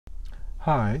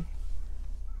Hi,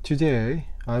 today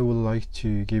I would like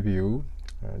to give you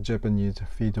Japanese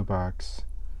feedbacks,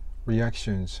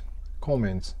 reactions,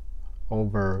 comments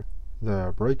over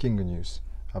the breaking news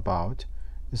about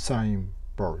Usain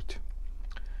Bolt.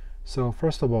 So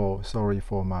first of all, sorry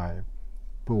for my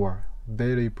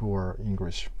very poor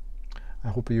English. I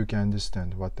hope you can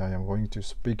understand what I am going to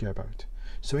speak about.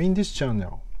 So in this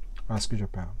channel, Ask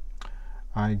Japan,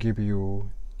 I give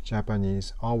you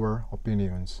Japanese our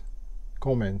opinions,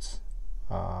 comments,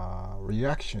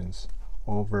 reactions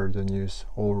over the news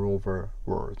all over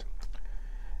world.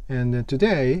 And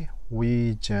today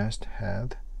we just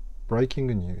had breaking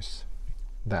news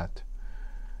that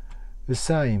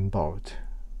Usain Bolt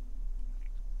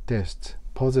tests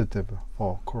positive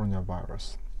for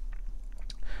coronavirus.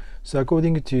 So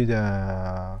according to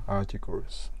the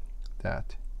articles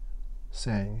that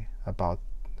saying about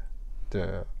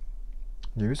the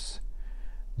news,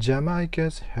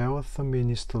 Jamaica's health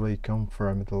ministry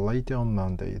confirmed late on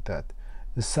Monday that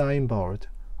Usain Bolt,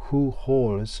 who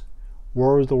holds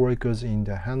world records in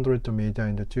the 100-meter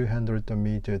and the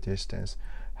 200-meter distance,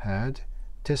 had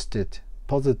tested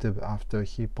positive after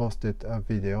he posted a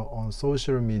video on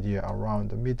social media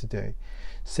around midday,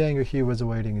 saying he was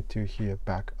waiting to hear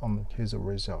back on his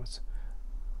results.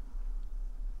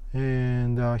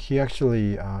 And he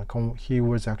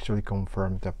was actually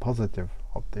confirmed positive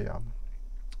of the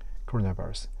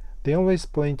coronavirus. They always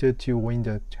planted to win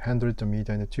the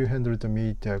 100-meter and the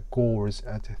 200-meter goals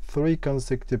at 3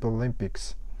 consecutive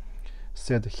Olympics.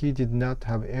 Said he did not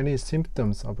have any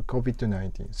symptoms of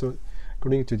COVID-19. So,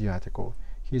 according to the article,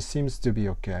 he seems to be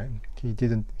okay.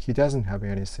 He doesn't have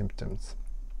any symptoms.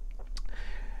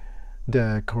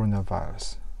 The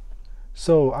coronavirus.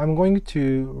 So I'm going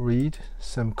to read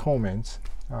some comments,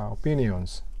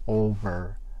 opinions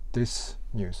over this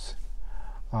news.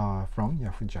 From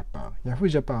Yahoo Japan. Yahoo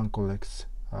Japan collects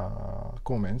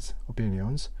comments,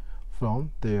 opinions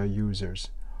from their users.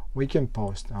 We can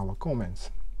post our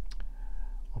comments,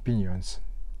 opinions,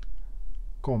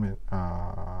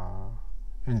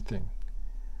 anything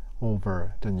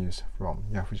over the news from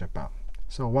Yahoo Japan.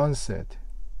 So one said,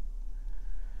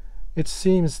 it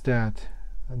seems that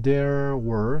there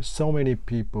were so many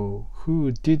people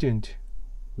who didn't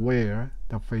wear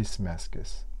the face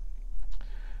masks.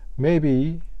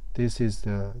 Maybe this is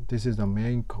the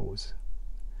main cause.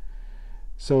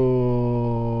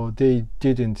 So they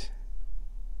didn't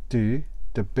do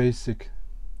the basic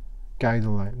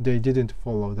guideline. They didn't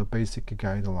follow the basic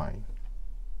guideline.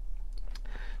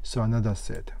 So another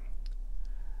said,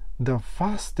 the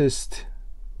fastest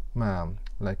man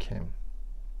like him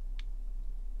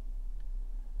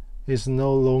is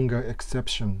no longer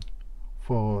exception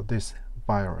for this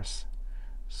virus.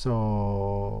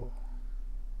 So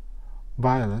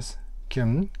virus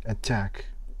can attack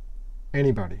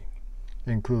anybody,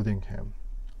 including him.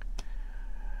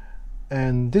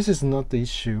 And this is not the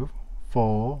issue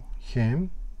for him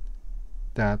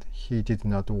that he did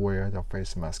not wear the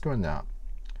face mask or not.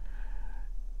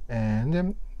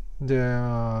 And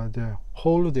the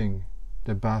holding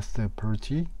the birthday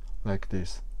party like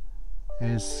this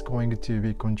is going to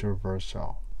be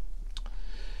controversial.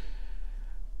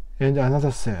 And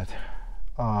another said,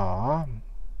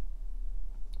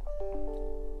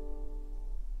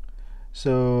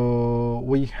 so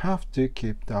we have to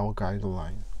keep our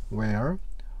guideline where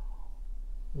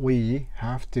we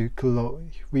have to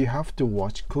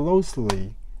watch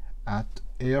closely at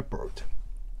airport,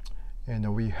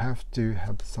 and we have to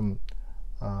have some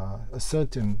a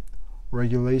certain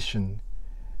regulation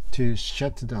to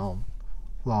shut down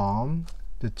from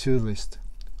the tourists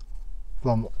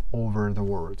from over the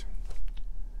world,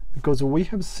 because we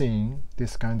have seen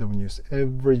this kind of news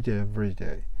every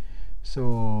day.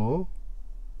 So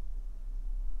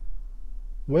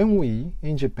when we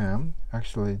in Japan,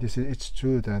 actually it's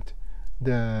true that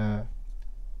the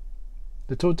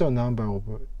total number of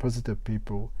positive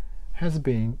people has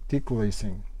been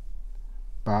decreasing,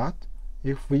 but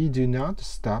if we do not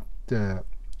stop the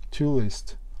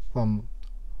tourists from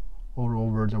all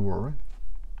over the world,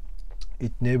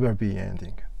 it never be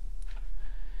ending.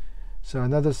 So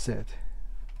another said,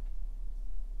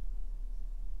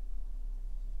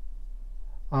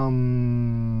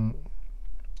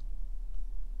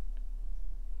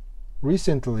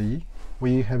 recently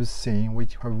we have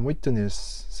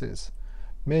witnessed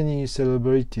many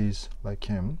celebrities like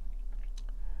him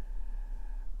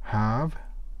have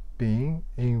been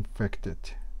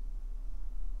infected,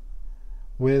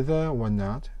 whether or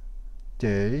not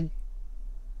they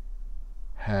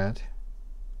had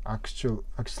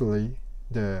actually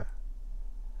the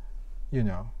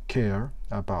care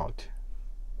about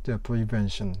the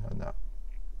prevention or not.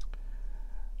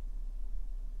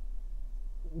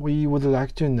 we would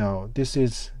like to know this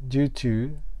is due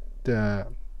to the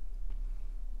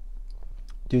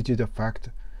fact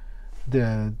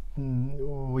that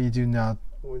we do not,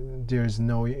 there's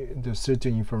no the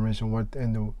certain information what,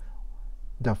 and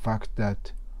the fact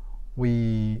that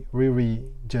we really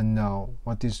don't know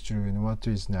what is true and what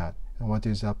is not, and what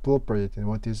is appropriate and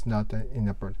what is not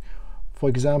inappropriate. For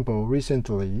example,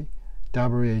 recently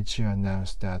WHO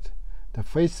announced that the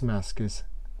face masks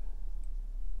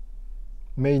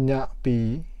may not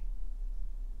be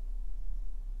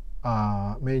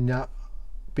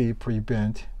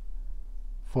prevent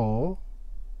for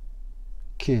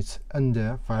kids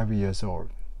under 5 years old.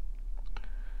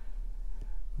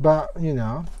 But you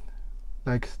know,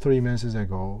 like 3 months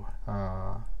ago,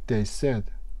 they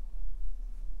said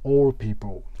all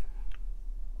people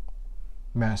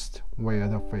must wear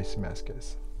the face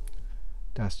masks.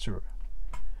 That's true.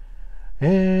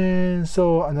 And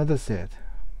so another said,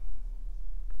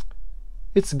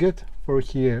 it's good for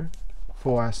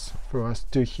us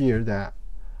to hear that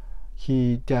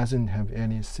he doesn't have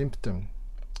any symptom.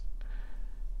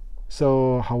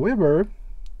 So, however,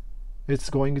 it's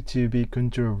going to be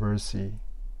controversy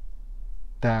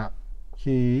that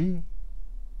he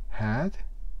had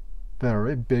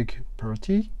very big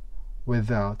party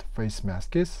without face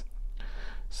masks.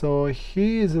 So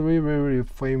he is really, really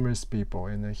famous people,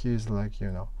 and he's like,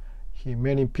 you know,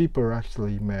 many people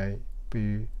actually may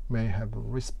have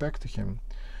respect him.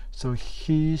 So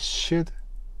he should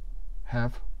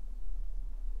have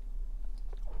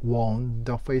worn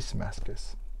the face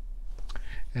masks.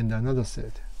 And another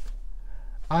said,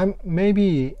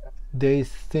 maybe they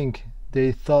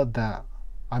thought that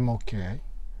I'm okay.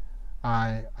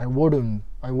 I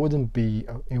wouldn't be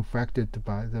infected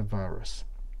by the virus.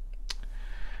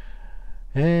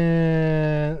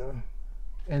 And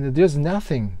there's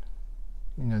nothing,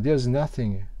 you know, there's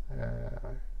nothing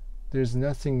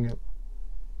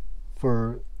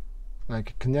for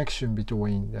like connection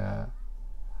between the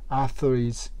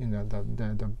athletes, you know,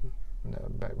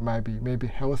 maybe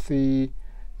healthy,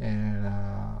 and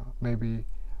maybe,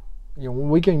 you know,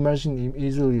 we can imagine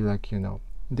easily, like, you know,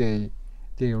 they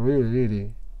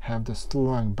really have the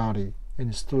strong body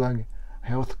and strong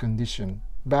health condition,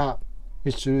 but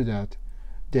it's true that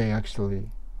they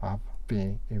actually have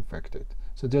been infected.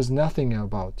 So there's nothing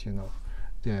about, you know,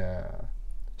 the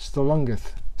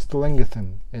strength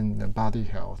in the body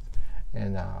health,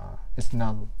 and it's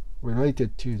not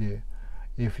related to the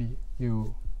if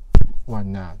you or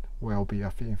not will be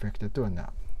infected or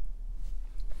not.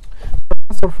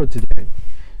 That's all for today.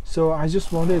 So I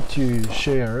just wanted to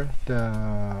share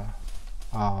the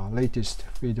latest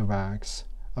feedbacks,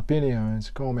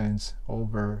 opinions, comments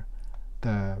over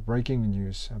the breaking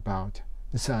news about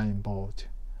Usain Bolt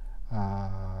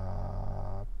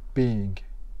being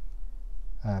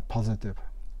positive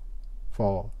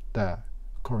for the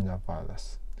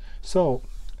coronavirus. So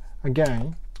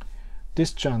again,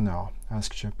 this channel,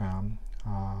 Ask Japan,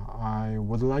 I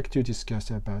would like to discuss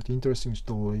about interesting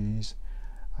stories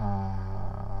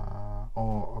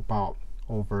or about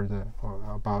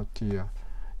the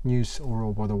news all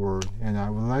over the world, and I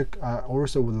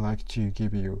also would like to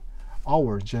give you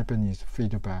our Japanese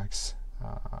feedbacks,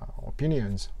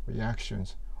 opinions,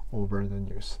 reactions over the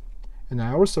news. And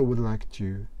I also would like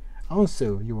to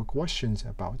answer your questions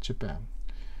about Japan.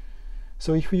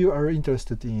 So if you are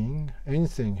interested in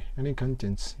anything, any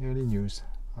contents, any news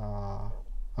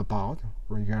about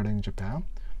regarding Japan,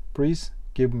 please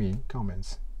give me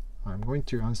comments. I'm going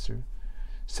to answer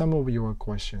some of your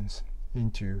questions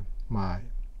into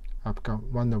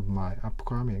one of my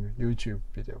upcoming YouTube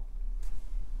video.